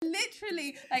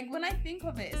literally, like, when I think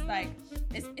of it,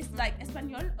 it's like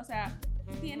español, o sea,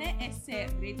 tiene ese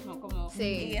ritmo como,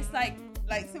 Sí. y it's like,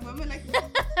 so when we're like,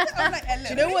 I'm like, Do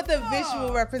you know what the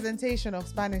visual representation of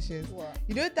Spanish is? What?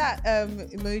 You know that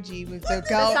emoji with the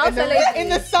girl salsa lady. in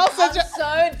the salsa? I'm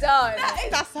so done.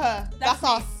 That's her. That's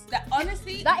us. That,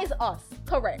 honestly, That is us.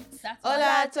 Correct. that's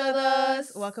Hola us.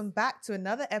 todos. Welcome back to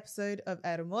another episode of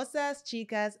Hermosas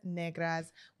Chicas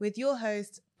Negras with your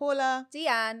host, Paula.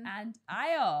 Diane, And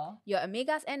Ayo. your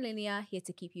amigas en línea, here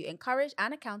to keep you encouraged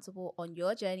and accountable on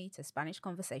your journey to Spanish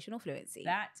conversational fluency.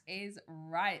 That is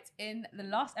right. In the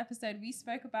last episode, we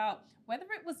spoke about whether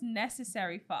it was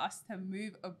necessary for us to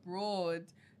move abroad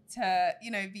to,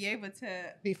 be able to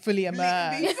Be fully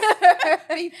immersed.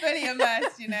 be fully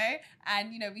immersed,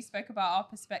 and we spoke about our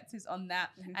perspectives on that.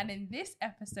 Mhm. And in this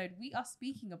episode, we are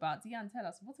speaking about, Diane, tell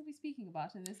us, what are we speaking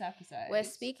about in this episode? We're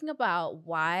speaking about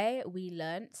why we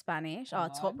learned Spanish, our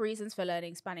Come top on. reasons for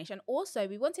learning Spanish. And also,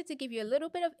 we wanted to give you a little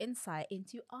bit of insight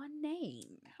into our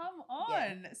name. Come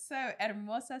on. So,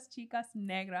 Hermosas Chicas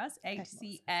Negras,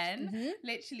 HCN. Mhm.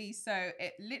 Literally, so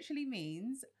it literally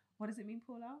means, what does it mean,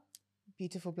 Paula?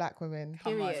 Beautiful black women.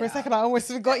 Come on Period. For a now. second, I almost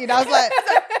forgot you. I was like,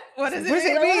 What does What does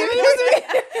it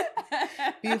mean?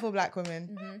 beautiful black women.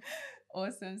 Mhm.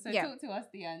 Awesome. So Yeah. talk to us,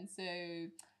 Diane. So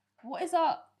talk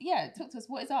to us.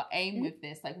 What is our aim Mhm. with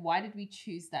this? Like, why did we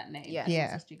choose that name? Yeah. Yeah.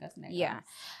 Hermosas Chicas Negras? Yeah.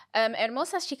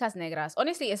 Hermosas Chicas Negras.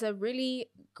 Honestly, it's a really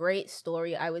great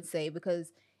story, I would say,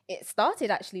 because it started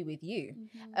actually with you.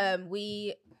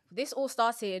 Mhm. This all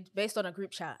started based on a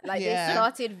group chat. Like, Yeah. this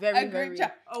started very, A very... group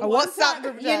chat. A WhatsApp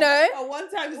group You chat. know? A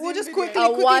one-time Zoom We'll just video. quickly, A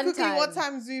quickly, one-time. one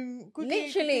time Zoom. Quickly,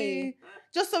 Literally. quickly.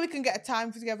 Just so we can get a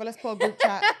time together. Let's put a group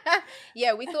chat.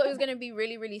 Yeah, we thought it was going to be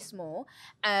really, really small.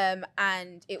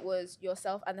 And it was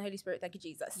yourself and the Holy Spirit, thank you,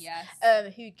 Jesus, Yes.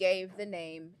 who gave the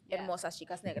name Yeah. Hermosas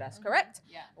Chicas Negras, Mhm. correct?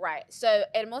 Yeah. Right. So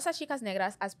Hermosas Chicas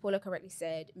Negras, as Paula correctly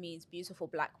said, means beautiful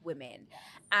black women. Yes.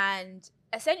 And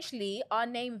essentially, our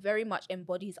name very much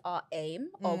embodies our aim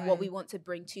of what we want to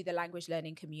bring to the language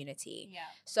learning community. Yeah.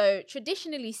 So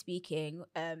traditionally speaking,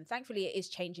 thankfully it is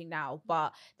changing now,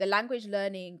 but the language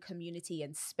learning community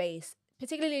and space,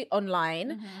 particularly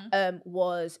online, Mhm.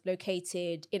 was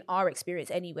located, in our experience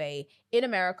anyway, in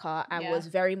America, and Yeah. was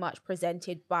very much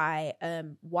presented by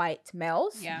white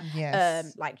males. Yeah.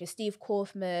 Yes. Like just Steve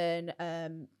Kaufman.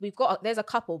 There's a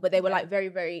couple, but they were Yeah. like very,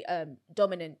 very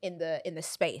dominant in the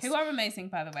space. Who are amazing,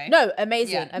 by the way. No,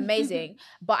 amazing, Yeah. amazing.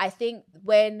 But I think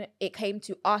when it came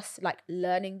to us like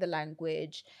learning the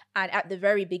language, and at the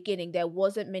very beginning, there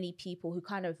wasn't many people who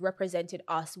kind of represented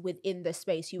us within the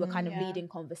space who were kind of Yeah. leading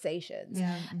conversations.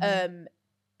 Yeah.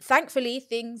 Thankfully,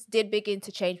 things did begin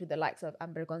to change with the likes of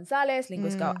Amber Gonzalez,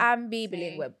 Linguist Girl Ambi, Sí.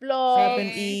 Bilingüe Blog, Urban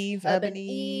Hey. Eve. Urban Urban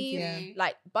Eve. Yeah. Eve.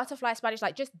 like Butterfly Spanish,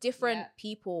 like just different Yeah.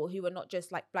 people who were not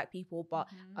just like black people, but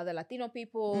Mhm. other Latino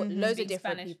people, Mhm. loads Speak of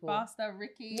different Spanish people. faster,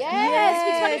 Ricky. Yes,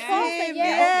 speak Spanish Yeah. faster, Yeah.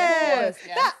 yes. Yes.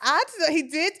 Yes. That ad that he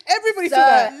did, everybody So, saw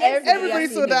that. everybody Everybody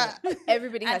has saw seen that.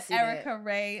 Everybody And has seen Erica it.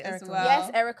 Ray as Erica well.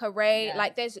 Yes, Erica Ray. Yeah.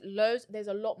 Like there's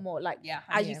a lot more. Like Yeah.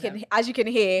 as 100%. you can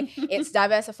hear, it's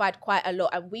diversified quite a lot.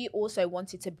 And we also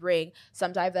wanted to bring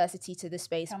some diversity to the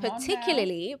space, Come on now.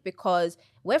 particularly because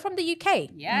we're from the UK.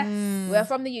 Yes. We're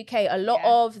from the UK. A lot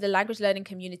Yeah. of the language learning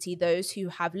community, those who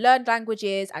have learned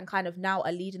languages and kind of now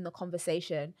are leading the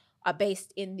conversation, are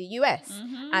based in the US.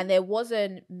 Mhm. And there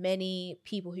wasn't many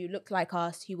people who looked like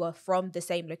us who were from the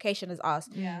same location as us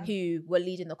Yeah. who were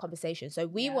leading the conversation. So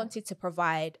we Yeah. wanted to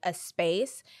provide a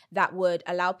space that would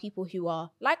allow people who are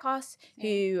like us,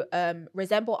 who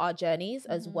resemble our journeys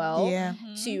as Mhm. well, Yeah.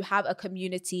 Mhm. to have a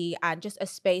community and just a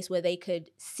space where they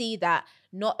could see that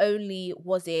not only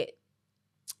was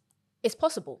it's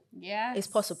possible. Yes. It's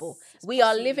possible. It's We are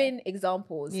possible. living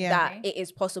examples Yeah. that it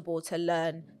is possible to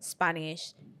learn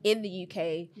Spanish in the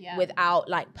UK Yeah. without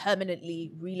like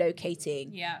permanently relocating.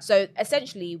 Yeah. So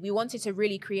essentially, we wanted to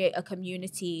really create a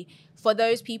community for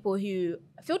those people who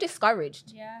feel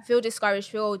discouraged, Yeah. feel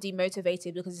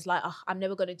demotivated because it's like, I'm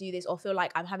never going to do this, or feel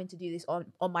like I'm having to do this on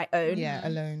my own. Yeah,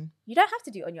 alone. You don't have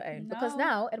to do it on your own because No.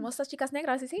 now Hermosas Chicas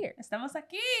Negras is here. Estamos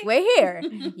aquí. We're here,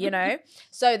 you know?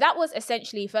 So that was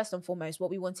essentially, first and foremost, what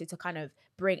we wanted to kind of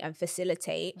bring and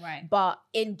facilitate. Right. But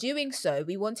in doing so,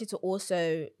 we wanted to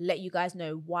also let you guys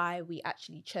know why we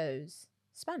actually chose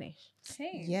Spanish.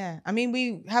 Sí. Yeah. I mean,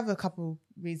 we have a couple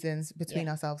reasons between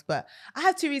ourselves, but I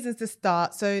have 2 reasons to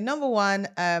start. So number one,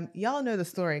 y'all know the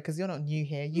story because you're not new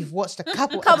here. You've watched a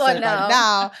couple Come on episodes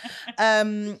by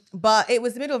now. But it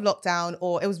was the middle of lockdown,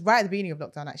 or it was right at the beginning of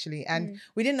lockdown actually, and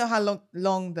we didn't know how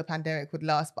long the pandemic would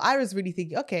last. But I was really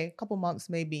thinking, okay, a couple months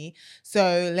maybe.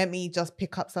 So let me just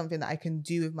pick up something that I can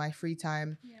do with my free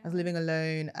time. I was living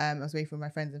alone. I was away from my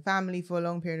friends and family for a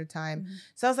long period of time.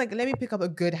 So I was like, let me pick up a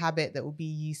good habit that will be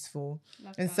useful.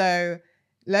 So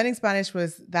learning Spanish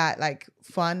was that like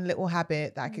fun little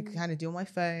habit that I could kind of do on my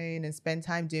phone and spend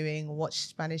time doing, watch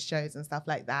Spanish shows and stuff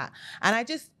like that. And I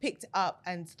just picked it up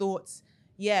and thought,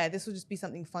 yeah, this will just be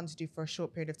something fun to do for a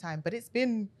short period of time. But it's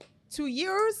been 2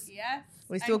 years. Yes.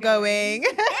 We're still going.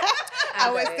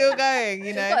 And we're still going,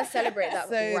 you know. You've got to celebrate that.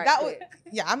 So right that was,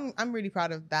 quick. I'm really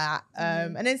proud of that.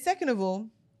 And then second of all,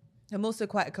 I'm also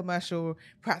quite a commercial,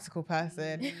 practical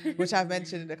person, which I've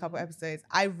mentioned in a couple of episodes.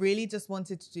 I really just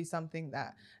wanted to do something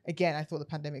that, again, I thought the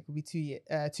pandemic would be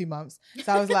 2 months.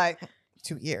 So I was like,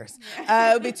 2 years.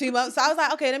 It would be 2 months. So I was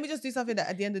like, okay, let me just do something that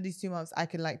at the end of these 2 months, I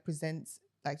can like present,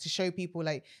 like to show people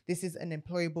like this is an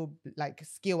employable like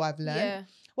skill I've learned. Yeah.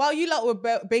 While you lot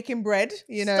were baking bread,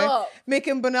 you know, Stop.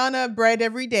 making banana bread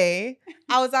every day,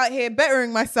 I was out here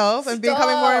bettering myself and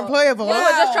becoming more Stop. employable. You were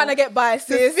just trying to get by,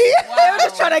 sis. see? They were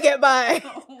just trying to get by.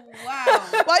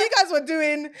 Wow. While you guys were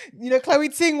doing, you know, Chloe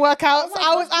Ting workouts,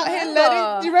 I was out here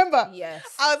learning. Do you remember? Yes.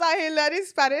 I was out here learning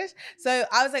Spanish. So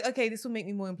I was like, okay, this will make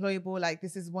me more employable. Like,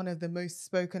 this is one of the most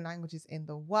spoken languages in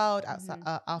the world outside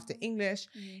after English.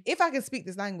 If I can speak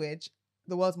this language,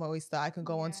 the world's my oyster. I can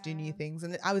go on to do new things.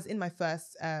 And I was in my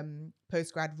first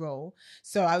post-grad role.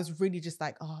 So I was really just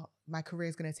like, oh, my career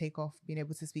is going to take off being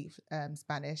able to speak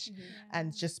Spanish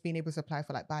and just being able to apply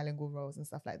for like bilingual roles and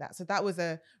stuff like that. So that was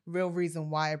a real reason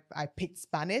why I picked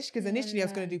Spanish, because initially I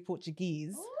was going to do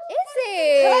Portuguese. Is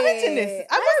it? Have I mentioned this?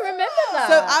 I don't remember that.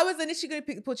 So I was initially going to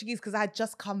pick Portuguese because I had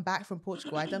just come back from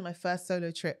Portugal. I'd done my first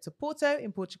solo trip to Porto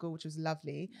in Portugal, which was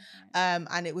lovely.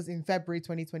 And it was in February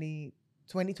 2020.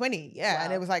 Yeah.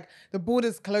 And it was like the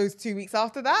borders closed 2 weeks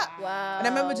after that. Wow. And I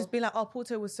remember just being like, oh,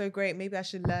 Porto was so great. Maybe I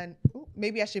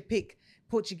should pick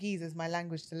Portuguese as my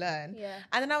language to learn. Yeah.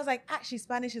 And then I was like, actually,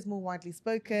 Spanish is more widely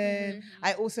spoken.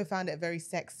 I also found it very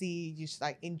sexy, just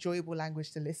like enjoyable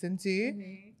language to listen to.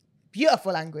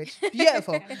 Beautiful language.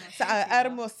 Beautiful. So,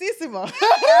 hermosísimo.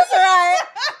 That's right.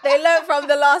 They learned from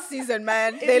the last season,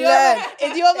 man. They learned.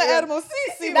 Idioma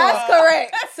hermosísimo. That's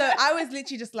correct. So I was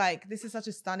literally just like, this is such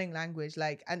a stunning language.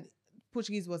 Like, and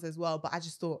Portuguese was as well, but I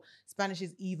just thought Spanish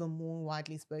is even more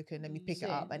widely spoken. Let me pick it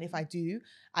up. And if I do,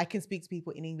 I can speak to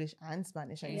people in English and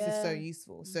Spanish. And this is so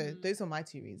useful. So those were my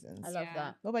 2 reasons. I love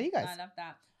that. What about you guys? I love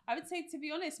that. I would say, to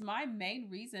be honest, my main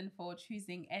reason for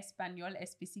choosing Español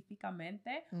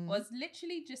específicamente was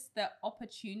literally just the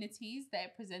opportunities that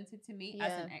it presented to me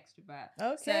as an extrovert.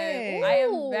 Okay. So I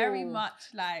am very much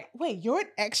like... Wait, you're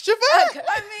an extrovert?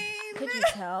 I mean... Could you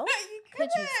tell? You Could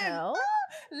you tell?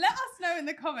 Let us know in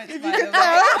the comments, by the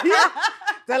way.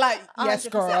 They're like, yes,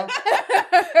 100%. girl.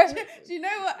 Do you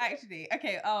know what, actually?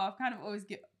 Okay, I've kind of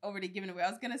already given away. I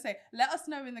was going to say, let us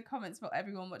know in the comments for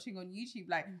everyone watching on YouTube,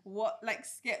 like, what, like,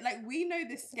 we know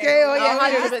this scale. Okay, oh,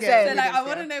 yeah, 100%. So, like, I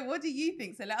want to know, what do you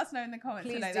think? So let us know in the comments.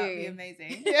 Please so, like, do. that would be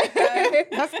amazing.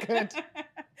 That's good.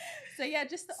 So yeah,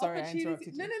 just the Sorry, I opportunity.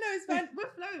 interrupted you. No, it's fine.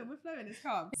 We're flowing. It's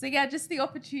calm. So yeah, just the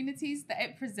opportunities that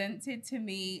it presented to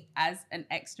me as an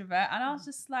extrovert, and I was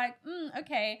just like,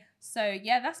 okay. So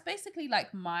yeah, that's basically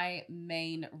like my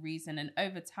main reason, and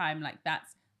over time, like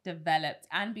that's developed,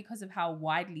 and because of how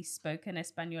widely spoken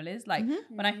Espanol is, like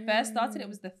when I first started, it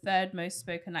was the third most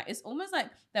spoken. Like it's almost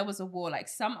like there was a war. Like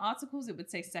some articles it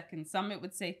would say second, some it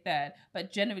would say third,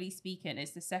 but generally speaking,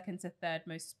 it's the second to third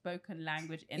most spoken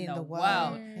language in the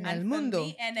world. En And el for mundo.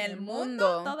 me, en el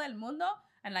mundo, mundo. todo el mundo.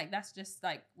 And like that's just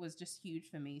like was just huge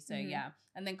for me. So yeah,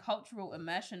 and then cultural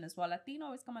immersion as well.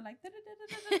 Latino is coming like,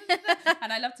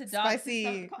 and I love to dance.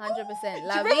 Spicy. 100%.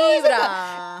 La Do you remember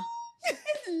vibra.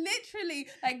 It's literally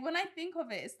like when I think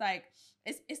of it, it's like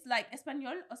it's like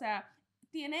español, o sea,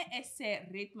 tiene ese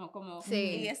ritmo como,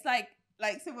 Sí. y it's like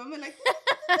so when we're like,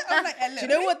 I'm like, Do you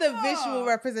know what the visual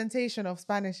representation of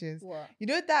Spanish is? What? You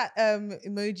know that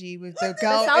emoji with the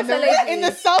girl salsa in the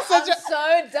lady. salsa? I'm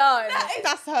so done.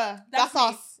 That's her. That's me.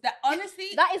 us. That honestly,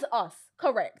 That is us.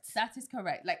 Correct. that is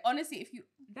correct. Like honestly, if you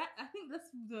I think that's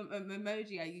the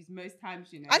emoji I use most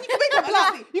times. You know, And you can make her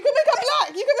black. You can make her black.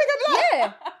 You can make her black.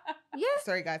 Yeah. Yeah.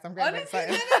 Sorry, guys. I'm getting honestly,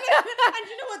 excited. and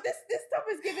you know what? This stuff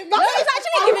is giving me. No, it's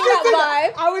actually giving that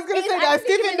vibe. I was going to It's say that. It's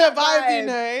actually giving giving the that vibe, you vibe.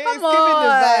 know. Come It's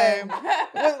giving the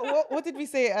vibe. What did we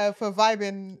say for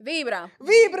vibing? Vibra.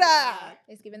 Vibra.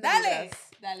 It's giving the Dale, vibras.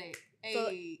 dale.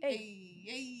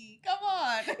 Hey, come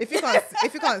on. If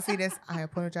you can't see this, I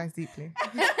apologize deeply.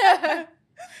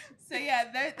 So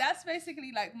yeah, that's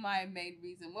basically like my main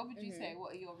reason. What would you say?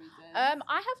 What are your reasons?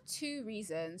 I have 2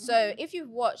 reasons. So if you've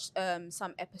watched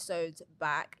some episodes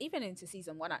back, even into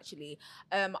season 1 actually,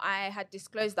 I had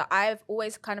disclosed that I've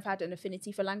always kind of had an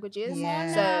affinity for languages.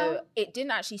 Yeah. So it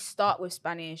didn't actually start with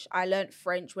Spanish. I learned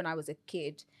French when I was a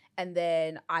kid, and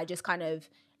then I just kind of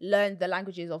learned the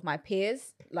languages of my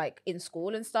peers, like in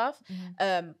school and stuff.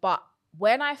 But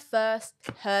when I first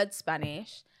heard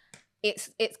Spanish,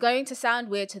 it's going to sound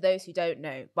weird to those who don't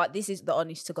know, but this is the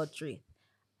honest to God truth.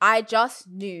 I just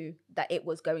knew that it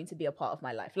was going to be a part of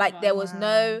my life. Like there was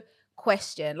no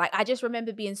question. Like I just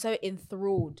remember being so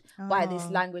enthralled by this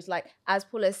language. Like as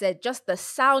Paula said, just the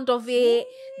sound of it,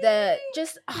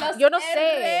 you're not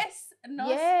saying.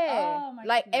 Oh my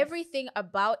like goodness. Everything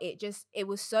about it, just it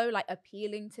was so like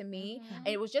appealing to me, and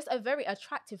it was just a very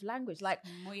attractive language. Like,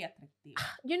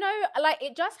 you know, like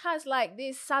it just has like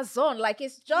this sazon, like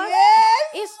it's just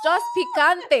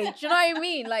picante. Do you know what I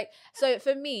mean? Like, so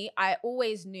for me, I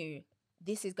always knew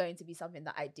this is going to be something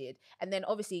that I did, and then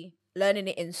obviously learning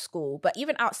it in school. But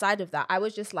even outside of that, I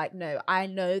was just like, no, I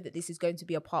know that this is going to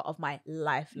be a part of my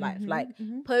life, like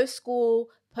post school,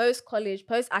 post college,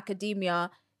 post academia.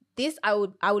 This I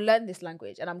would learn this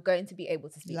language, and I'm going to be able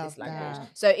to speak this language.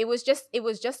 So it was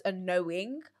just a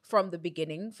knowing from the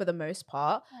beginning for the most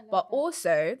part. But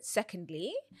also,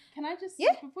 secondly, can I just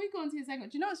before you go on to your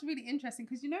segment, do you know what's really interesting?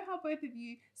 Because you know how both of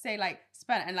you say like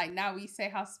Spanish, and like now we say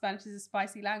how Spanish is a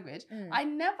spicy language. I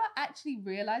never actually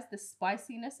realized the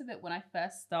spiciness of it when I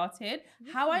first started.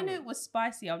 How I knew it was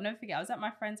spicy, I'll never forget. I was at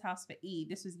my friend's house for Eid.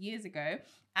 This was years ago,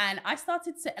 and I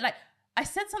started to like. I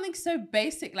said something so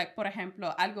basic, like, por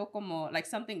ejemplo, algo como, like,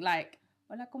 something like,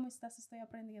 hola, ¿cómo estás? Estoy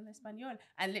aprendiendo español.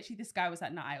 And literally this guy was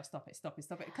like, no, I'll stop it.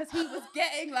 Because he was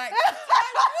getting, like...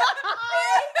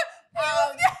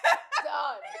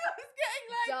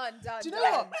 Done. Do you know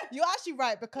what? You're actually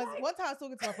right, because one time I was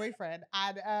talking to my boyfriend,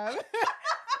 and...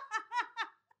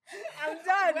 I'm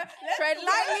done. Tread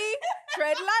lightly.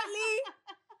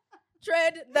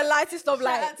 Tread the lightest of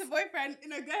lights. Shout out to boyfriend.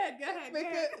 Go ahead.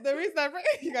 The reason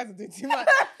you guys are doing too much.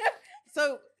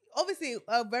 So obviously,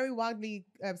 a very widely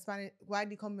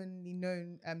commonly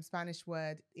known Spanish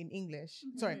word in English.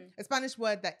 Sorry, a Spanish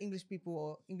word that English people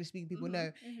or English-speaking people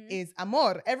know is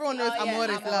amor. Everyone knows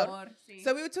amor is love.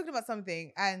 So we were talking about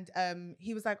something, and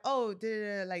he was like, "Oh,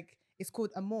 like it's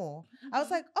called amor." I was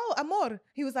like, "Oh, amor."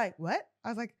 He was like, "What?" I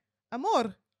was like,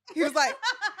 "Amor." He was like,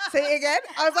 "Say it again."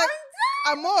 I was like,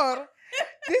 "Amor."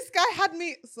 This guy had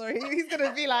me, sorry, he's going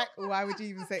to be like, why would you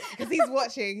even say it? Because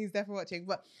he's definitely watching.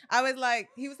 But I was like,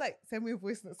 he was like, send me a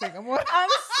voice note saying amor. I'm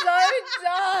so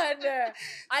done.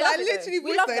 I literally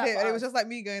voice noted it, and it was just like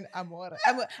me going, amor.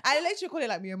 I literally call it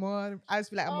like mi amor. I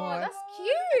just be like, amor. Oh, that's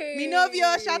cute. Mi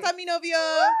novio, shout out mi novio.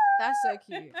 That's so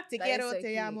cute. Te quiero,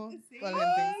 te amo. Come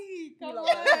on.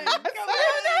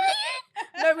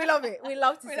 No, we love it. We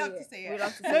love to see it.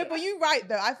 No, but you're right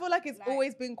though. I feel like it's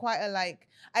always been quite a like.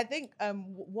 I think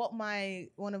what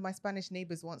one of my Spanish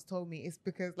neighbors once told me is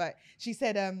because like she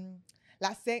said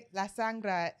la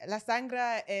sangre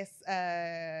es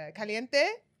caliente.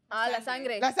 La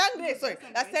sangre. La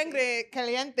sangre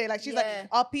caliente. Like she's like,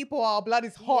 our blood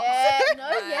is hot.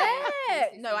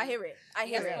 No, I hear it. I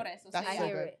hear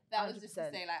it. That was just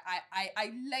to say, like,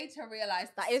 I later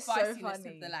realized that is so funny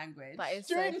of the language. That is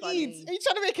during so funny. Eid, are you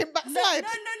trying to make him backslide? No.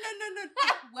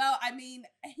 Well, I mean,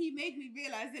 he made me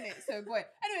realize, innit? So, boy.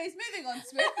 Anyways, moving on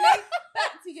swiftly.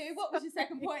 Back to you. What was your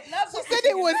second point? Love. She said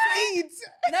it was Eid.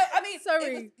 No, I mean,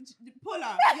 sorry.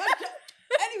 Paula,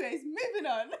 anyways, moving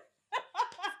on.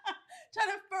 Trying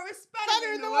to throw a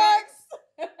spanner in the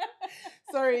works.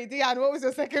 Sorry, Diane, what was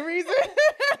your second reason?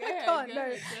 Go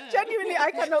ahead. Genuinely,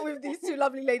 I cannot with these two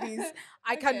lovely ladies.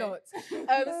 I cannot.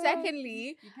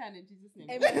 Secondly... You can in Jesus'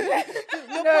 name.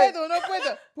 No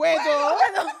puedo. Puedo.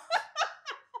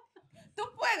 Tú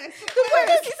puedes.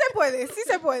 Sí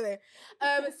se puede.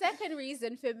 Second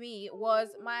reason for me was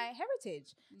my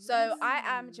heritage. So I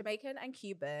am Jamaican and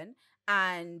Cuban.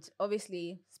 And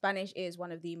obviously, Spanish is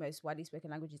one of the most widely spoken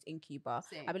languages in Cuba.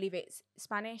 Same. I believe it's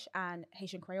Spanish and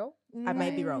Haitian Creole. I may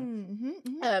be wrong.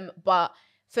 But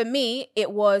for me,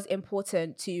 it was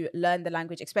important to learn the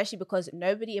language, especially because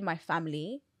nobody in my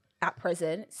family at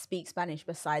present speaks Spanish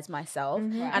besides myself.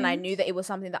 And I knew that it was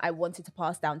something that I wanted to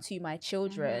pass down to my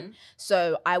children.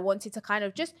 So I wanted to kind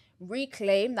of just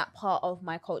reclaim that part of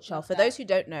my culture. For those who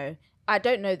don't know, I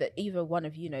don't know that either one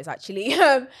of you knows actually.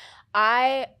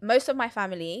 Most of my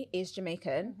family is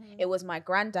Jamaican. It was my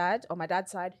granddad on my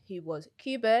dad's side who was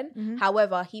Cuban.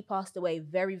 However, he passed away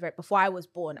very, very before I was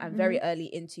born and very early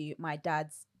into my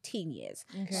dad's teen years.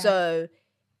 Okay. So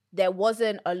there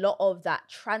wasn't a lot of that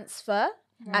transfer.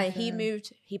 And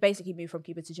he basically moved from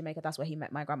Cuba to Jamaica. That's where he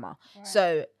met my grandma. Right.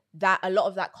 So that a lot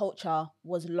of that culture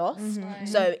was lost. Right.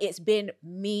 So it's been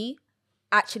me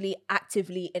actually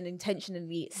actively and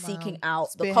intentionally seeking out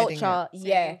the Spearheading culture,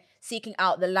 it. seeking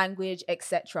out the language,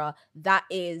 etc. That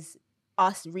is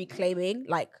us reclaiming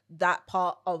like that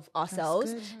part of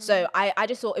ourselves. good. So I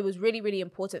just thought it was really, really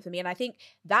important for me. And I think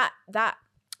that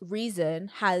reason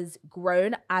has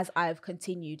grown as I've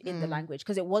continued in the language,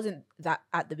 because it wasn't that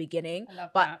at the beginning. I love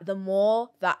But that. the more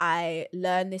that I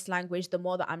learn this language, the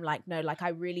more that I'm like, no, like I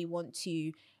really want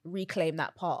to reclaim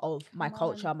that part of my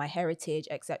culture, my heritage,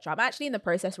 etc. I'm actually in the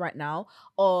process right now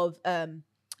of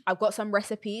I've got some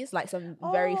recipes, like some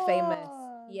very famous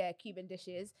Cuban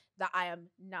dishes that I am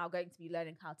now going to be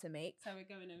learning how to make. So we're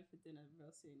going over for dinner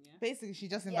real soon, yeah? Basically, she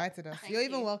just invited us. Thank You're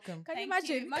even you. welcome. Can you Thank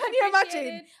you. imagine? Much Can you imagine?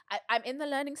 appreciated. I'm in the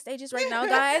learning stages right now,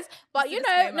 guys. But Just a you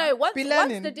know, disclaimer. once Be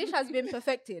learning. the dish has been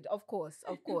perfected, of course.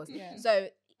 Yeah. So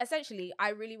essentially, I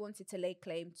really wanted to lay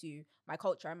claim to my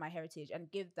culture and my heritage and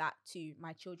give that to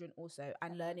my children also.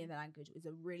 And learning the language is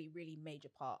a really, really major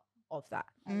part of that.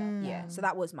 I love that. Yeah, so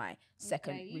that was my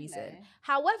second Okay, you reason. know.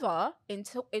 However, in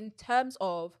terms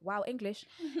of English,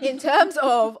 in terms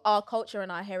of our culture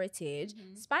and our heritage,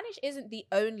 Spanish isn't the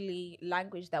only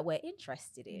language that we're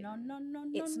interested in. No.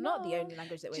 It's not the only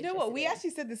language that we're Do you know what? We interested in.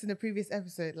 actually said this in a previous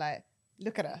episode. Like,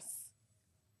 look at us.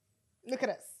 Look at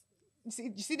us.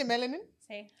 You see the melanin?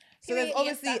 See? So there's Yes,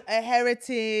 obviously that- a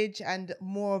heritage and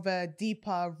more of a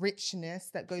deeper richness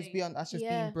that goes See. beyond us just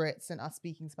Yeah. being Brits and us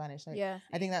speaking Spanish. Like, Yeah.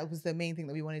 I think that was the main thing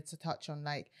that we wanted to touch on.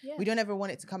 Like, Yeah. we don't ever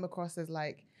want it to come across as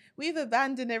like, we've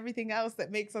abandoned everything else that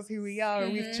makes us who we are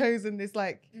and we've Mhm. chosen this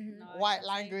like No, white exactly.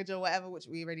 language or whatever, which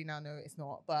we already now know it's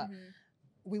not. But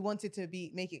we wanted to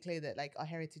make it clear that like our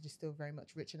heritage is still very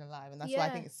much rich and alive. And that's why I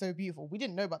Yeah. think it's so beautiful. We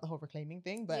didn't know about the whole reclaiming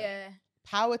thing, but Yeah.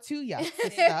 power to ya,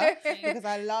 sister. Because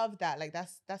I love that. Like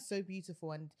that's so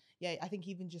beautiful. And yeah, I think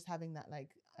even just having that like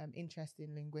interest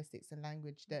in linguistics and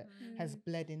language that has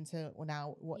bled into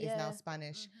now what is now Yeah.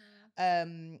 Spanish.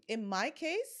 In my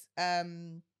case,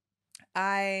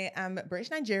 I am British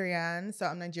Nigerian, so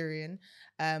I'm Nigerian,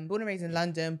 born and raised in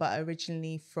London, but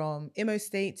originally from Imo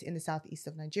State in the southeast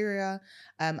of Nigeria.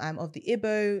 I'm of the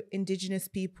Igbo indigenous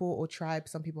people or tribe.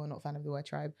 Some people are not a fan of the word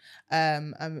tribe.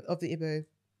 I'm of the Igbo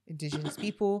indigenous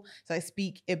people, so I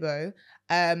speak Igbo.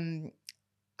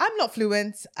 I'm not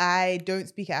fluent. I don't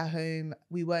speak it at home.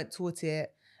 We weren't taught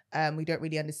it. We don't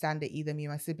really understand it either, me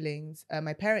and my siblings.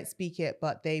 My parents speak it,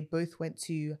 but they both went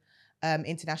to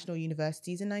international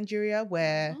universities in Nigeria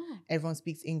where everyone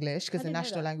speaks English because I the didn't know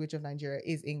national that. language of Nigeria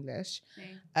is English. See?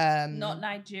 Um, Not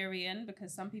Nigerian,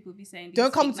 because some people be saying,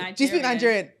 don't come to, do you speak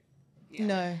Nigerian? Yeah.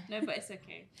 No, No, but it's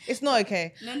okay. it's not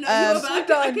okay. No, Um, you were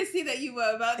about I can see that you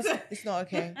were about to. It's not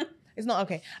okay. It's not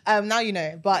okay. Now you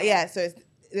know. But yeah, so it's,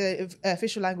 the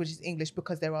official language is English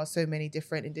because there are so many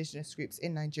different indigenous groups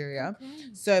in Nigeria.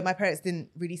 So my parents didn't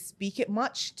really speak it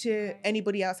much to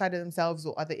anybody outside of themselves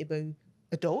or other Igbo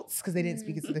adults because they didn't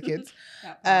speak it to the kids.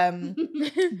 That part.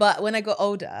 But when I got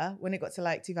older, when it got to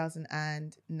like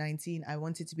 2019, I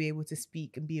wanted to be able to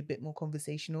speak and be a bit more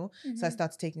conversational. So I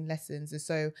started taking lessons. And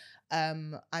so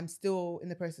I'm still in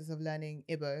the process of learning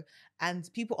Igbo. And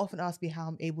people often ask me how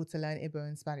I'm able to learn Igbo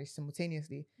and Spanish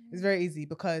simultaneously. It's very easy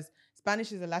because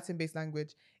Spanish is a Latin-based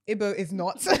language. Igbo is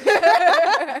not. So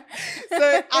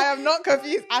I am not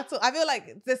confused at all. I feel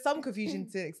like there's some confusion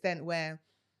to the extent where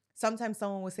sometimes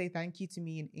someone will say thank you to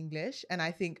me in English. And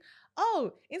I think,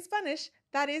 oh, in Spanish,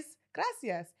 that is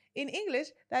gracias. In English,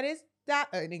 that is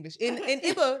in English. In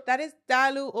Igbo, that is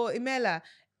dalu or imela.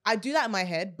 I do that in my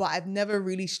head, but I've never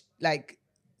really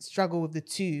struggled with the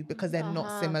two because they're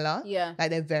not similar. Yeah. Like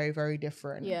they're very, very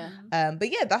different. Yeah.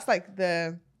 But yeah, that's like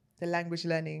the language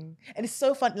learning. And it's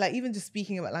so fun, like even just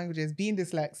speaking about languages, being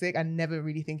dyslexic and never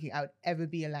really thinking I would ever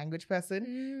be a language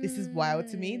person. This is wild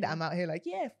to me that I'm out here like,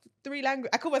 yeah, 3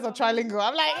 languages. I call myself trilingual.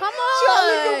 I'm like, Come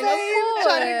trilingual on, babe, of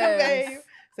trilingual course. babe.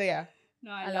 So yeah. No,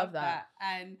 I I, love love that.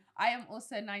 that. And I am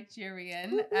also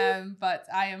Nigerian, but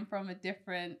I am from a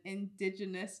different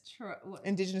indigenous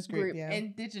Indigenous group, Group. yeah.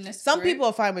 indigenous Some group. people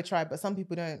are fine with tribe, but some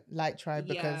people don't like tribe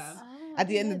because Yeah. at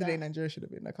the end of the day, Nigeria should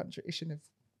have been a country. It shouldn't have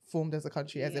formed as a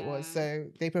country as it was. Yeah. So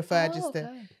they prefer just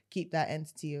to keep that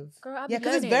entity of Girl, I'll yeah, be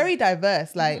because it's learning. very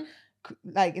diverse.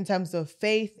 Like in terms of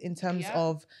faith, in terms Yeah.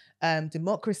 of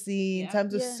democracy, in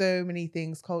terms of Yeah. so many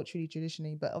things, culturally,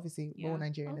 traditionally, but obviously we're all Yeah.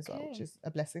 Nigerian as well, Okay. which is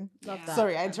a blessing. Love Yeah. that.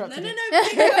 Sorry, I No, interrupted you.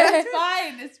 it's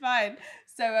fine. It's fine.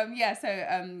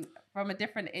 So from a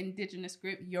different indigenous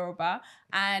group, Yoruba,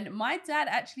 and my dad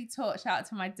actually taught. Shout out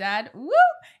to my dad. Woo!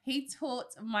 He taught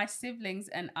my siblings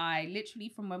and I literally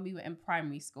from when we were in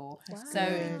primary school.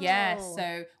 Wow.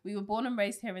 So we were born and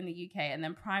raised here in the UK, and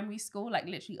then primary school, like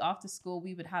literally after school,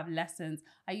 we would have lessons.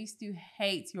 I used to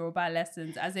hate Yoruba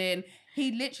lessons, as in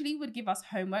he literally would give us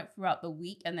homework throughout the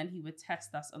week, and then he would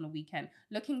test us on the weekend.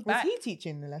 Looking Was back, he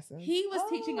teaching the lesson? he was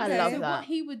teaching us. I love So that. what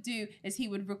he would do is he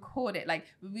would record it. Like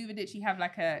we would literally have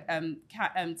like a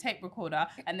tape recorder,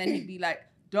 and then he'd be like,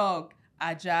 dog,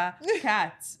 aja,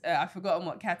 cat. I've forgotten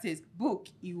what cat is. Book,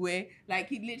 iwe. Like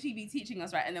he'd literally be teaching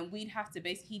us, right? And then we'd have to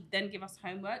he'd then give us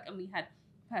homework, and we had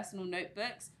personal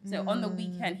notebooks. So on the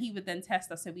weekend, he would then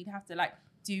test us. So we'd have to like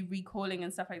do recalling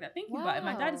and stuff like that. Thinking about it,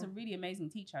 my dad is a really amazing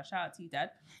teacher. Shout out to you,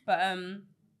 Dad. But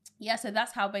yeah, so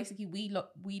that's how basically we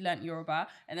learnt Yoruba,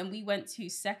 and then we went to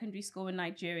secondary school in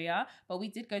Nigeria, but we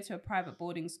did go to a private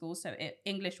boarding school, so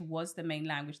English was the main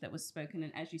language that was spoken,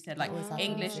 and as you said, like Wow.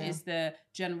 English Yeah. is the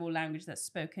general language that's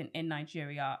spoken in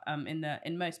Nigeria,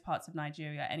 in most parts of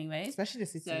Nigeria, anyways. Especially the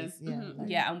cities. So, Like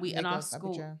yeah, and our Lagos,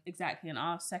 school Abuja. exactly, and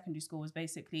our secondary school was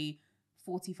basically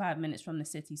 45 minutes from the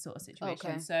city sort of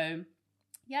situation. Okay. So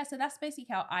yeah, so that's basically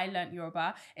how I learned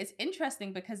Yoruba. It's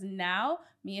interesting because now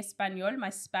mi español, my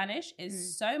Spanish,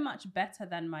 is so much better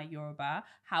than my Yoruba.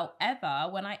 However,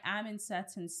 when I am in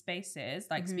certain spaces,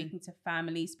 like speaking to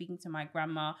family, speaking to my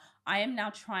grandma, I am now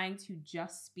trying to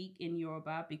just speak in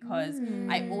Yoruba because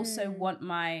I also want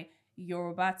my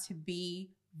Yoruba to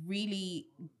be really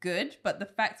good. But the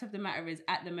fact of the matter is,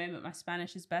 at the moment, my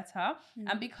Spanish is better.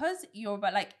 And because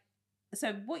Yoruba, like,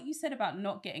 so what you said about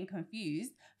not getting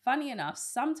confused, funny enough,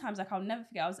 sometimes, like, I'll never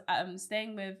forget, I was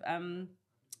staying with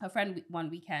a friend one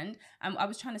weekend, and I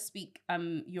was trying to speak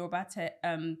Yoruba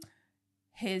to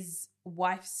his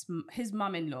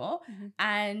mum-in-law,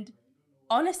 and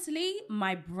honestly,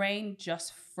 my brain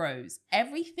just froze.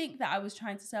 Everything that I was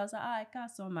trying to say, I was like,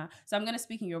 kasoma. So I'm going to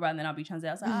speak in Yoruba, and then I'll be translating.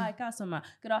 I was like, kasoma,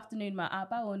 good afternoon, ma,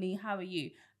 baoni, how are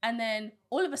you? And then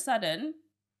all of a sudden,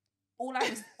 all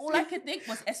I could think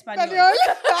was Espanol. And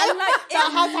like, that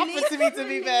has happened to me, to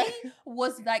be fair.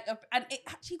 Was like, and it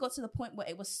actually got to the point where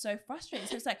it was so frustrating.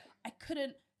 So it's like, I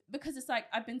couldn't, because it's like,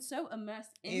 I've been so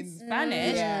immersed in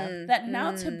Spanish that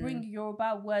now to bring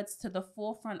Yoruba words to the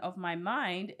forefront of my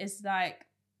mind is like,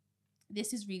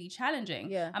 this is really challenging.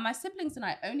 Yeah. And my siblings and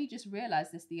I only just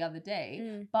realized this the other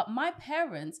day, but my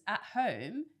parents at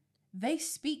home, they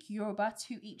speak Yoruba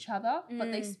to each other,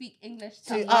 but they speak English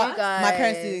to us. My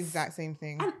parents do the exact same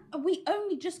thing. And we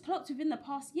only just clocked within the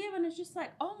past year, and it's just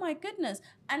like, oh my goodness.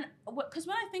 And because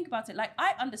when I think about it, like,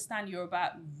 I understand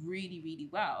Yoruba really, really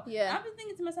well. Yeah. And I've been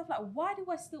thinking to myself, like, why do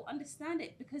I still understand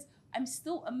it? Because I'm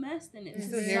still immersed in it to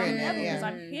still some hearing it, level, yeah. because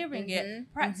I'm hearing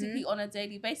it practically on a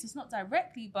daily basis, not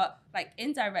directly, but like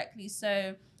indirectly.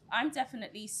 So I'm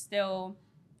definitely still,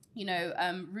 you know,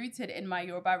 rooted in my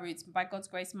Yoruba roots. By God's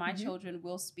grace, my children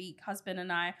will speak, husband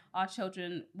and I, our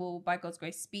children will, by God's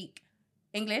grace, speak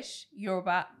English,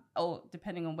 Yoruba, or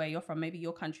depending on where you're from, maybe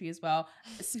your country as well,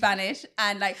 Spanish.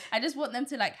 And like, I just want them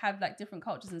to like have like different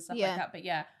cultures and stuff like that. But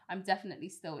yeah, I'm definitely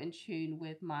still in tune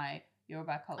with my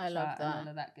Yoruba culture. I love that. And all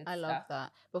of that good I stuff. love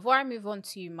that. Before I move on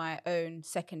to my own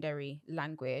secondary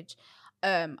language,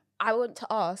 I want to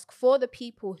ask, for the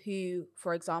people who,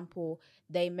 for example,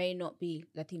 they may not be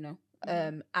Latino,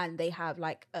 and they have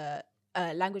like a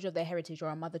language of their heritage or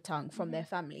a mother tongue from their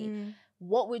family.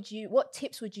 What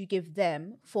tips would you give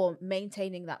them for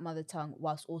maintaining that mother tongue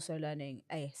whilst also learning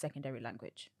a secondary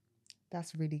language?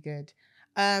 That's really good.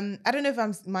 I don't know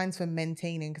if mine's for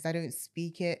maintaining, because I don't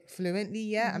speak it fluently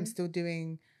yet. I'm still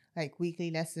doing like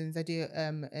weekly lessons. I do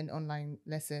an online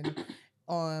lesson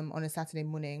on a Saturday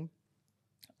morning.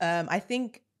 I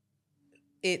think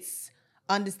it's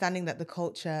understanding that the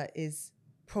culture is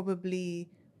probably,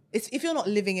 if you're not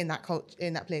living in that culture,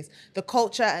 in that place, the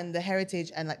culture and the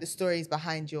heritage and like the stories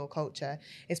behind your culture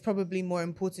is probably more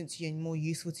important to you and more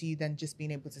useful to you than just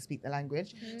being able to speak the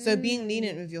language. So being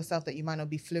lenient with yourself that you might not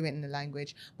be fluent in the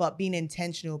language, but being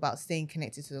intentional about staying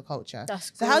connected to the culture.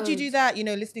 So How do you do that? You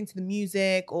know, listening to the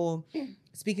music or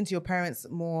speaking to your parents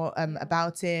more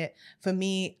about it. For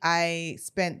me, I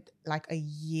spent like a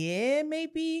year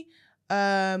maybe.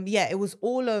 It was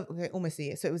almost a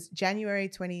year. So it was January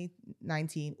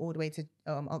 2019 all the way to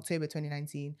October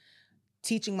 2019,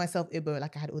 teaching myself Igbo.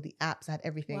 Like, I had all the apps, I had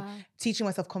everything. Wow. Teaching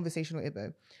myself conversational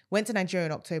Igbo. Went to Nigeria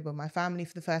in October. My family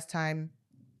for the first time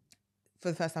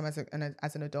as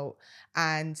an adult,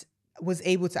 and was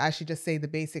able to actually just say the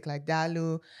basic like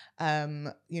dalu,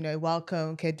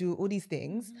 welcome, kedu, all these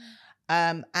things.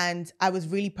 And I was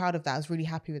really proud of that. I was really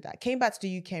happy with that. Came back to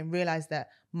the UK and realized that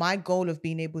my goal of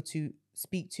being able to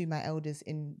speak to my elders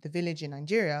in the village in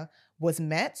Nigeria was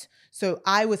met. So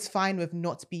I was fine with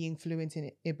not being fluent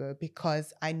in Igbo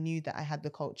because I knew that I had the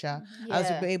culture. Yeah. I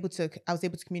was able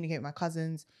to communicate with my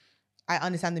cousins. I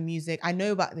understand the music. I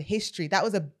know about the history. That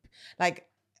was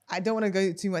I don't want to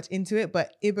go too much into it,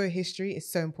 but Igbo history is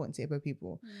so important to Igbo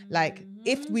people. Like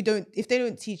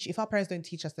if our parents don't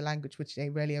teach us the language, which they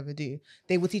rarely ever do,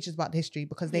 they will teach us about the history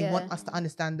because they want us to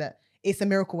understand that it's a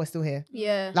miracle we're still here.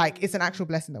 Yeah. Like it's an actual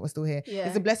blessing that we're still here. Yeah.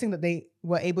 It's a blessing that they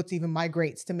were able to even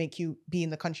migrate to make you be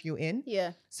in the country you're in.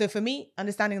 Yeah. So for me,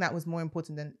 understanding that was more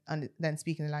important than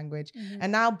speaking the language.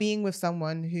 And now being with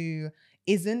someone who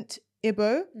isn't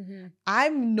Igbo,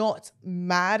 I'm not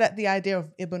mad at the idea of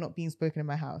Igbo not being spoken in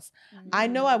my house. I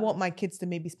know I want my kids to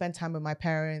maybe spend time with my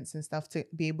parents and stuff to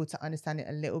be able to understand it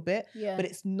a little bit, but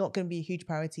it's not going to be a huge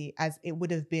priority as it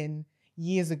would have been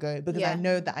years ago because I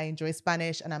know that I enjoy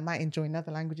Spanish and I might enjoy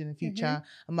another language in the future.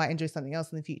 I might enjoy something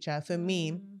else in the future. For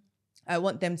me, I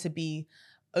want them to be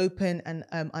open and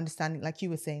understanding, like you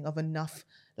were saying, of enough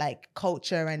like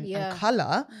culture and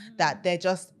color that they're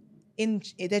just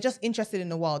interested in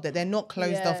the world, that they're not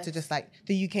closed off to just like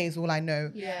the UK is all I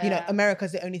know.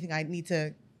 America's the only thing I need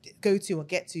to go to or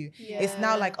get to. It's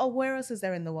now like, oh, where else is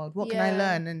there in the world? What can I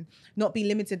learn? And not be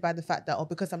limited by the fact that,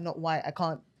 because I'm not white, I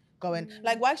can't go and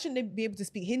like, why shouldn't they be able to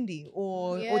speak Hindi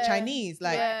or Chinese?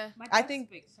 Like, I think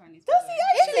speaks Chinese. does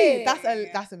he actually? Really?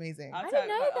 That's amazing. I didn't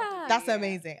know that. That's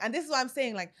amazing. And this is what I'm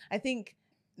saying. Like, I think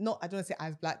I don't want to say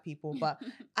as Black people, but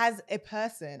as a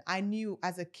person, I knew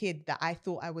as a kid that I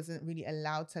thought I wasn't really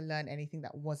allowed to learn anything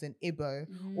that wasn't Igbo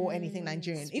or anything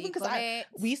Nigerian. Even because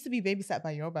we used to be babysat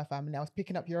by Yoruba family. I was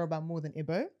picking up Yoruba more than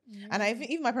Igbo. And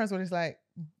even my parents were just like,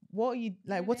 what are you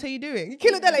doing?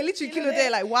 Kilo there, like literally kilo there,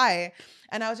 like why?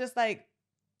 And I was just like,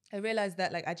 I realized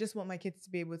that like I just want my kids to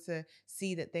be able to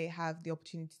see that they have the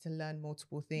opportunity to learn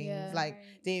multiple things. Like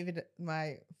David,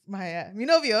 my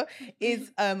Minovio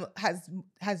is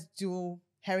has dual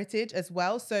heritage as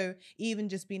well. So even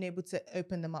just being able to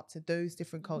open them up to those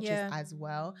different cultures as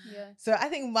well. So I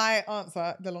think my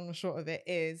answer, the long and short of it,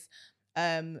 is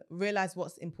realize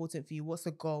what's important for you, what's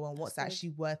a goal, and what's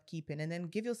actually worth keeping, and then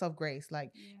give yourself grace.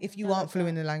 Like if you aren't fluent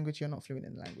in the language, you're not fluent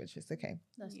in the language. It's okay.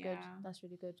 That's good. That's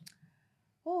really good.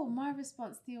 Oh, my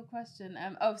response to your question.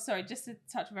 Sorry, just to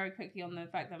touch very quickly on the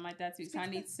fact that my dad speaks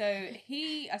Chinese. So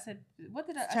I said, what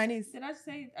did I? Chinese. Did I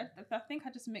say? I think I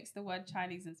just mixed the word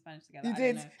Chinese and Spanish together. You I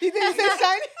did. don't know. You did say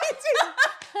Chinese.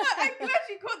 I'm glad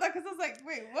you caught that because I was like,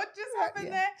 wait, what just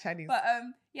happened there? Chinese. But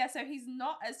so he's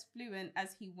not as fluent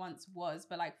as he once was.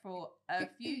 But like for a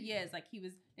few years, like he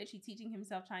was literally teaching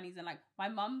himself Chinese. And like my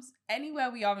mum's, anywhere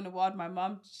we are in the world, my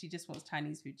mum, she just wants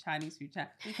Chinese food.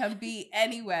 We can be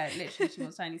anywhere, literally, she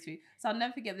wants Chinese food. So I'll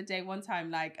never forget the day one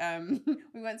time, like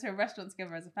we went to a restaurant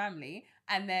together as a family,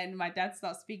 and then my dad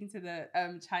starts speaking to the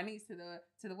Chinese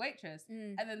to the waitress,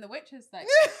 and then the waitress like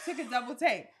took a double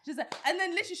take. She's like, and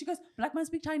then literally she goes, "Black man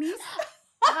speak Chinese."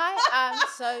 I am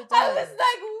so done. I was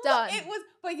like, done. It was,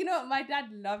 but you know what? My dad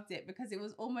loved it because it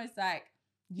was almost like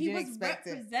he was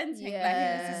representing. Yeah. Like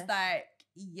he was just like,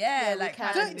 yeah, like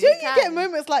don't you get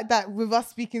moments like that with us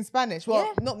speaking Spanish?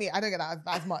 Well, not me. I don't get that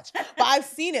as much, but I've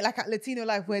seen it like at Latino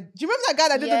Life. Where do you remember that guy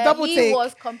that did the double take? He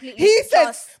was completely. He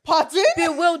said, "Pardon?"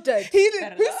 Bewildered. Who's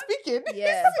speaking?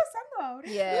 Yeah.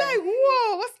 Like,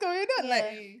 whoa, what's going on?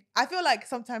 Like, I feel like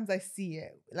sometimes I see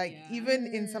it, like even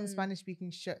in some Spanish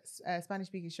speaking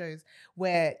shows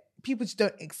where people just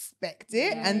don't expect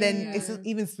it, and then it's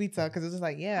even sweeter because it's just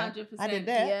like, 100%. I did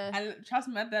that. Yeah. And trust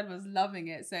me, my dad was loving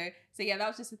it. So yeah, that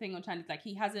was just the thing on Chinese. Like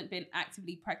he hasn't been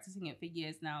actively practicing it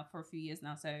for a few years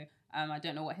now. So I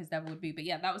don't know what his level would be, but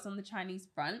yeah, that was on the Chinese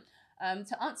front.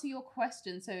 To answer your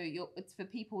question, so it's for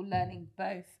people learning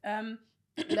both.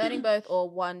 Learning both, or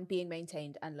one being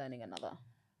maintained and learning another.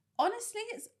 Honestly,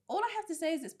 it's all I have to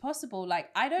say is it's possible. Like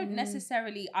I don't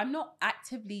necessarily, I'm not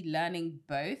actively learning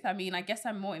both. I mean, I guess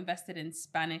I'm more invested in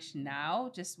Spanish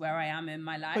now, just where I am in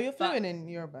my life. But you're fluent in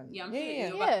Yoruba. Yeah, I'm fluent in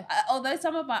Yoruba. Although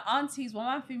some of my aunties,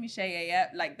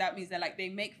 like that means that like they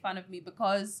make fun of me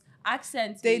because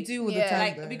accents. They do all the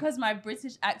time. Like because my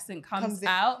British accent comes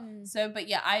out. So, but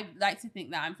yeah, I like to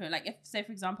think that I'm fluent. Like if, say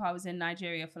for example, I was in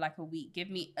Nigeria for like a week, give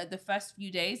me the first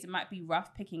few days, it might be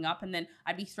rough picking up, and then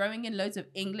I'd be throwing in loads of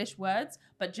English words,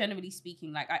 but generally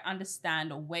speaking, like I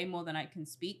understand way more than I can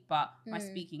speak, but my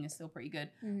speaking is still pretty good.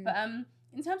 But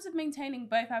in terms of maintaining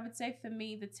both, I would say for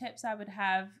me, the tips I would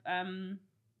have,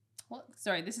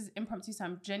 this is impromptu, so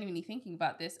I'm genuinely thinking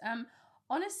about this.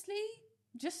 Honestly,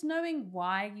 just knowing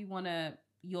why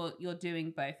you're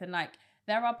doing both. And like,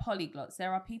 there are polyglots,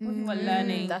 there are people who are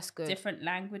learning That's good. different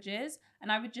languages.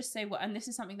 And I would just say, and this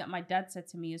is something that my dad said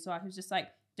to me as well, who's just like,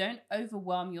 don't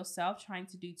overwhelm yourself trying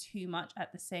to do too much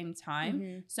at the same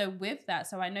time. So with that,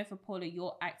 so I know for Paula,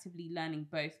 you're actively learning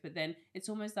both, but then it's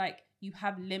almost like you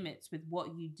have limits with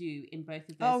what you do in both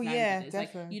of those languages. Yeah, like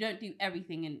definitely. you don't do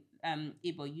everything in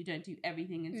Igbo, you don't do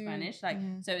everything in Spanish. Like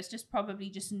so it's just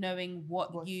probably just knowing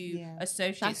what you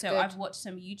associate. That's so good. I've watched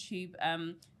some YouTube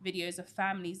videos of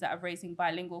families that are raising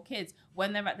bilingual kids.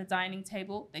 When they're at the dining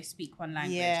table, they speak one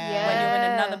language. Yeah. When you're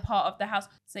in another part of the house.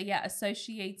 So yeah,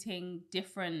 associating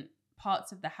different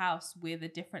parts of the house with a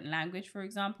different language, for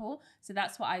example. So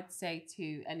that's what I'd say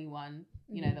to anyone,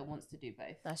 you know, that wants to do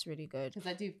both. That's really good. Because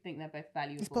I do think they're both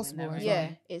valuable. It's possible in their as own well. Yeah,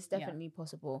 way. it's definitely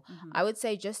possible. Mhm. I would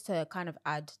say, just to kind of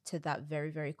add to that very,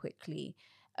 very quickly,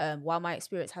 while my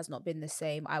experience has not been the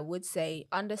same, I would say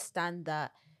understand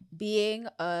that being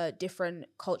a different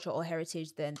culture or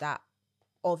heritage than that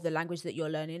of the language that you're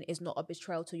learning is not a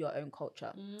betrayal to your own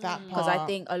culture. That Because I part.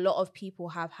 think a lot of people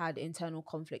have had internal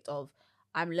conflict of,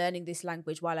 I'm learning this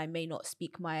language while I may not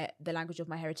speak the language of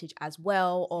my heritage as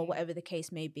well, or whatever the case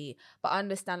may be. But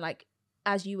understand, like,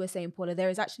 as you were saying, Paula, there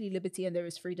is actually liberty and there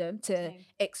is freedom to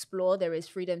explore. There is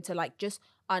freedom to like just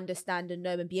understand and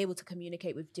know and be able to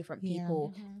communicate with different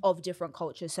people of different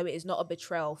cultures. So it is not a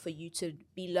betrayal for you to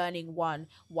be learning one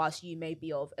whilst you may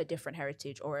be of a different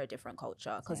heritage or a different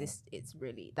culture, because it's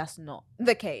really, that's not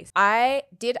the case. I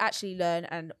did actually learn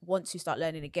and want to start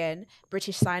learning again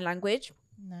British Sign Language.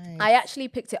 Nice. I actually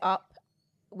picked it up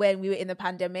when we were in the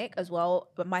pandemic as well,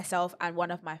 but myself and one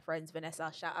of my friends,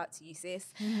 Vanessa, shout out to you, sis.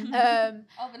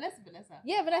 Oh, Vanessa.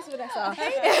 Yeah, Vanessa.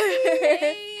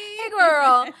 Hey. Hey,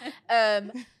 girl.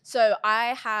 So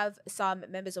I have some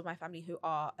members of my family who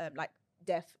are like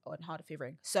deaf and hard of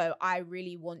hearing. So I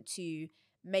really want to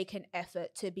make an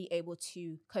effort to be able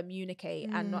to communicate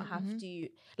and not have to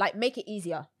like make it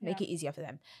easier for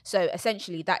them. So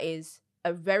essentially that is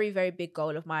a very, very big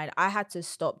goal of mine. I had to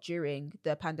stop during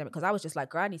the pandemic because I was just like,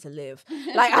 girl, I need to live.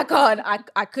 Like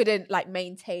I couldn't like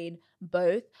maintain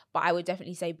both, but I would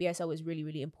definitely say BSL was really,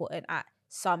 really important at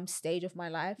some stage of my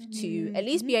life to at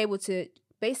least be able to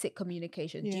basic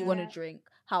communication. Do you want to drink?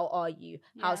 How are you?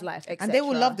 How's life? Etc. And they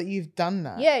will love that you've done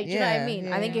that. Yeah, do you know what I mean?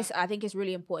 Yeah. I think it's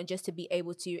really important just to be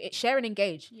able to share and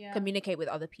engage, communicate with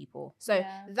other people. So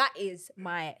that is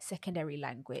my secondary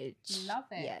language. Love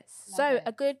it. Yes. Love So it.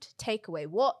 a good takeaway.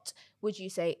 What would you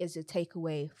say is a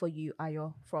takeaway for you,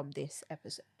 Ayo, from this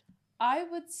episode? I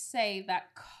would say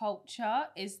that culture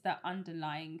is the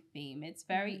underlying theme. It's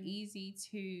very easy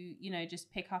to, you know,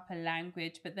 just pick up a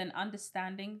language, but then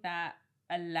understanding that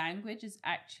a language is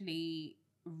actually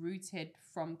rooted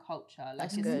from culture. Like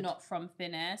That's it's good. not from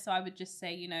thin air. So I would just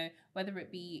say, you know, whether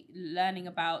it be learning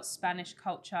about Spanish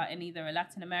culture in either a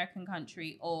Latin American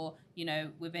country or, you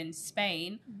know, within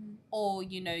Spain, or,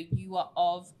 you know, you are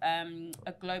of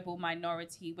a global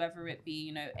minority, whether it be,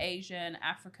 you know, Asian,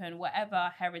 African,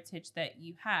 whatever heritage that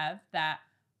you have, that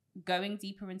going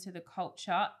deeper into the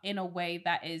culture in a way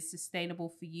that is sustainable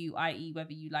for you, i.e.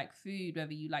 whether you like food,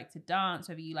 whether you like to dance,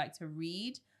 whether you like to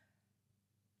read,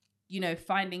 you know,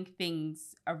 finding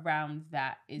things around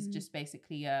that is just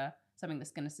basically something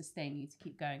that's going to sustain you to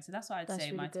keep going. So that's what I'd say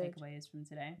really my good. takeaway is from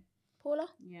today. Paula?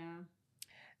 Yeah.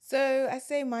 So I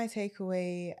say my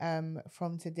takeaway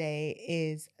from today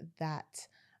is that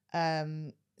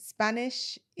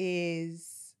Spanish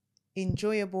is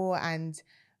enjoyable, and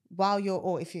while you're,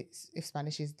 or if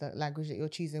Spanish is the language that you're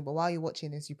choosing, but while you're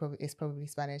watching this, it's probably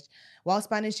Spanish. While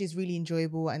Spanish is really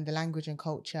enjoyable and the language and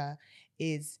culture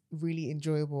is really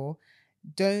enjoyable,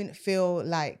 don't feel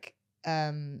like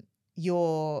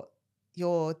your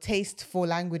taste for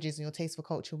languages and your taste for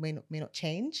culture may not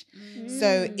change.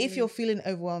 So if you're feeling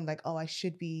overwhelmed, like, oh, I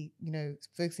should be, you know,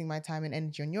 focusing my time and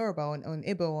energy on Yoruba, on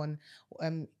Igbo,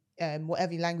 on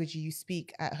whatever language you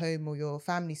speak at home or your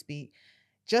family speak,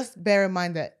 just bear in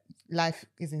mind that life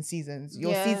is in seasons.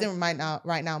 Your season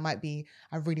right now might be,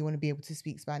 I really want to be able to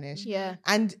speak Spanish. Yeah.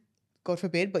 And God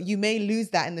forbid, but you may lose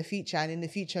that in the future. And in the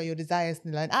future, your desire is to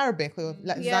learn Arabic or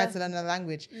desire to learn another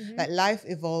language. Like life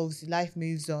evolves, life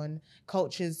moves on.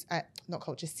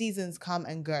 Seasons come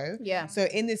and go. Yeah. So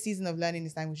in this season of learning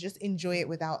this language, just enjoy it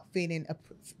without feeling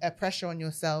a pressure on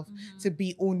yourself to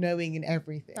be all knowing in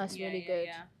everything. That's Yeah, really yeah, good.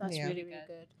 yeah. That's Yeah. really, really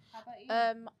good. How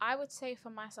about you? I would say for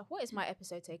myself, what is my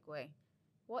episode takeaway?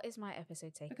 What is my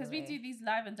episode takeaway? Because we do these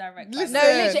live and direct. Listen, No, So,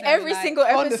 literally every like, single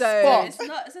on the episode. spot. It's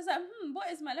not. So it's like, what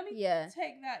is my? Let me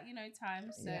take that, you know,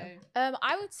 time. So Yeah.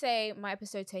 I would say my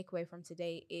episode takeaway from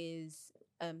today is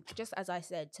just as I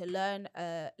said, to learn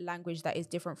a language that is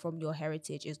different from your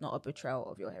heritage is not a betrayal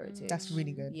of your heritage. That's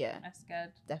really good. Yeah, That's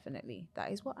good. definitely.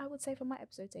 That is what I would say for my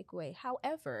episode takeaway.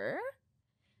 However,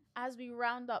 as we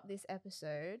round up this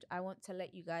episode, I want to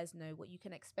let you guys know what you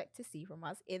can expect to see from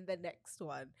us in the next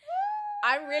one.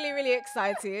 I'm really, really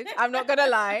excited. I'm not gonna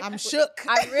lie. I'm shook.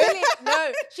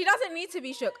 No, she doesn't need to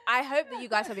be shook. I hope that you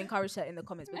guys have encouraged her in the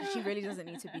comments because she really doesn't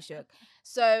need to be shook.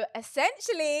 So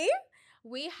essentially,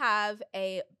 we have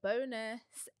a bonus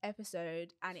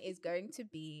episode and it is going to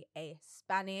be a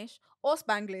Spanish or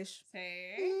Spanglish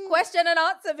See? question and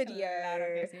answer Claro video.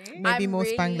 que sí. Maybe I'm more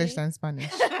really- Spanglish than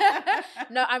Spanish.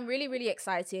 No, I'm really, really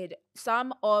excited.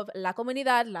 Some of La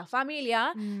Comunidad, La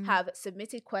Familia have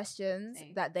submitted questions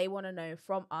Sí. that they want to know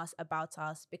from us about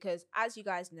us because as you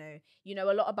guys know, you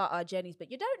know a lot about our journeys, but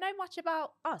you don't know much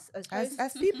about us as hosts.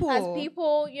 As people. As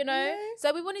people, you know. Yeah.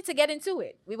 So we wanted to get into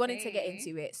it.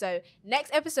 Sí. So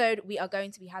next episode, we are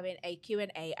going to be having a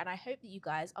Q&A and I hope that you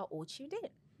guys are all tuned in.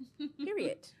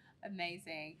 Period.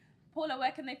 Amazing. Paula,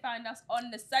 where can they find us on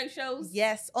the socials?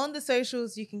 Yes, on the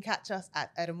socials, you can catch us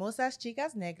at Hermosas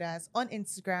Chicas Negras on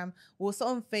Instagram. We're also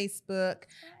on Facebook.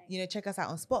 You know, check us out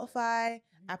on Spotify,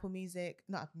 Apple Music,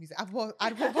 not Apple Music, Apple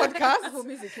Podcasts. Apple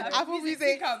Music. Apple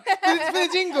Music. Come. For the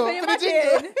jingle. Can you For the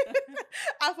jingle. imagine?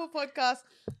 Apple Podcasts,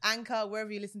 Anchor, wherever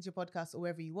you listen to your podcasts or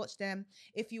wherever you watch them.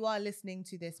 If you are listening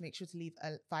to this, make sure to leave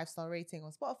a 5-star rating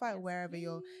on Spotify or wherever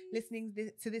you're listening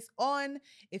to this on.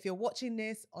 If you're watching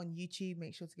this on YouTube,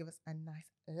 make sure to give us a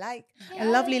nice like, a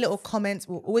lovely little comment.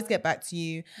 We'll always get back to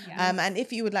you. Yes. And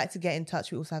if you would like to get in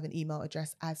touch, we also have an email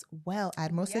address as well,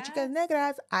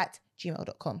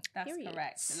 hermosachicasnegras@gmail.com. That's Period.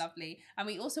 correct. Lovely. And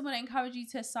we also want to encourage you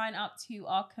to sign up to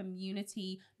our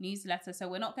community newsletter. So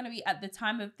we're not going to be, at the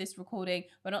time of this recording,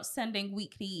 we're not sending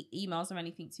weekly emails or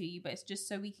anything to you, but it's just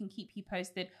so we can keep you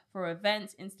posted for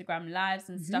events, Instagram lives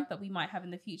and stuff that we might have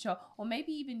in the future, or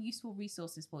maybe even useful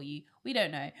resources for you. We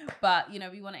don't know. But, you know,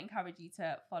 we want to encourage you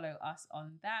to follow us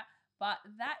on that. But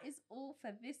that is all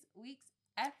for this week's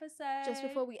episode. Just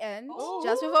before we end, Ooh.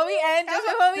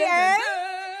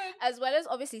 as well as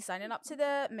obviously signing up to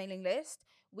the mailing list,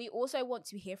 we also want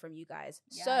to hear from you guys.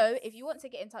 Yes. So if you want to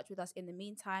get in touch with us in the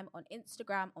meantime on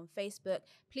Instagram, on Facebook,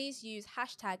 please use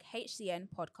hashtag HCN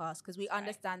podcast because we That's right.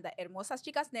 understand that Hermosas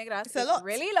Chicas Negras It's a is lot.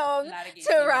 really long Larguísimo.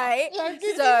 to write.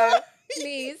 Larguísimo. So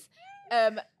please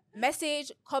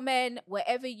message, comment,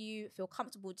 wherever you feel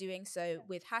comfortable doing so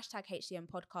with hashtag HCN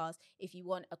podcast. If you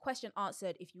want a question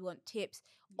answered, if you want tips,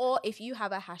 or if you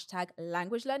have a hashtag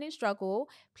language learning struggle,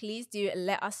 please do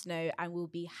let us know and we'll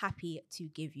be happy to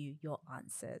give you your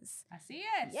answers. Así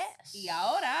es. Yes. Y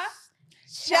ahora...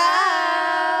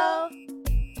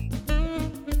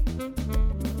 Ciao!